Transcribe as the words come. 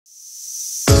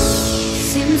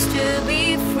used to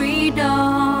be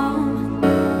freedom.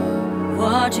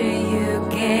 What do you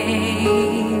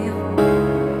gain?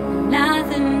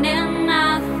 Nothing and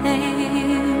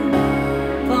nothing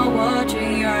for what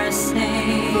you're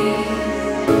saying.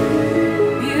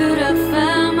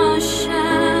 Beautiful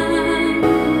motion,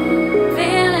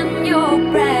 feeling your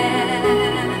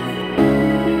breath.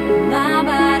 My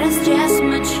body's just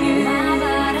mature. My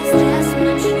body's just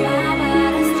mature. My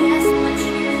body's just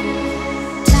mature.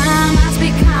 Time has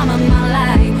become my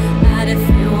life. Not if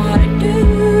you wanna do,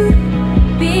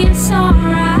 being so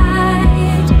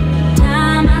right.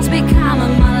 Time has become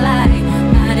my life.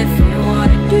 Not if you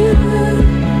wanna do,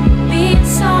 being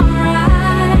so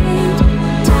right.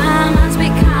 Time has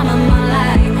become my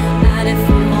life. Not if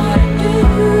you wanna do,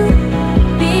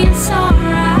 being so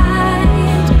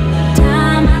right.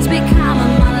 Time has become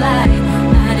my life.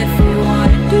 Not if you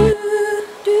wanna do.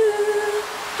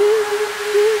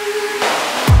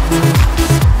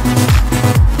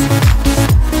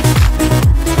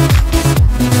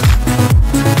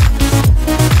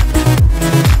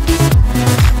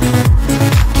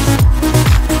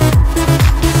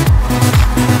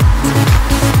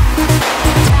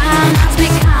 Time has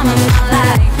become my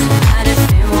life. Not if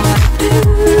you wanna do.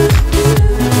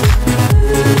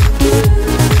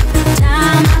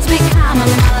 Time has become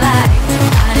my life.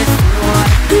 Not if you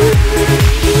wanna do.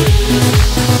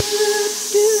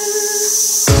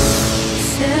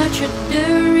 Such a